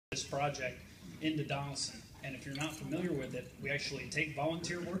project into Donaldson. And if you're not familiar with it, we actually take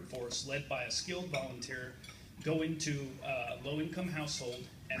volunteer workforce led by a skilled volunteer, go into a low-income household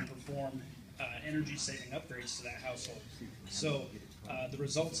and perform energy-saving upgrades to that household. So the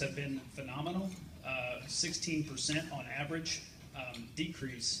results have been phenomenal. 16% on average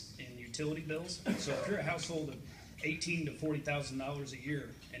decrease in utility bills. So if you're a household of $18,000 to $40,000 a year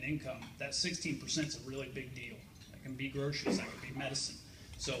in income, that 16% is a really big deal. That can be groceries, that can be medicine.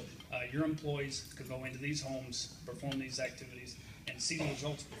 So your employees could go into these homes, perform these activities, and see the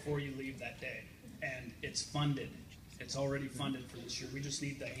results before you leave that day. And it's funded. It's already funded for this year. We just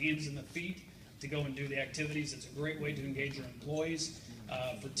need the hands and the feet to go and do the activities. It's a great way to engage your employees,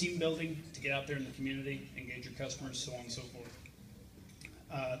 for team building, to get out there in the community, engage your customers, so on and so forth.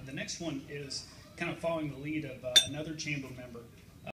 The next one is kind of following the lead of another chamber member.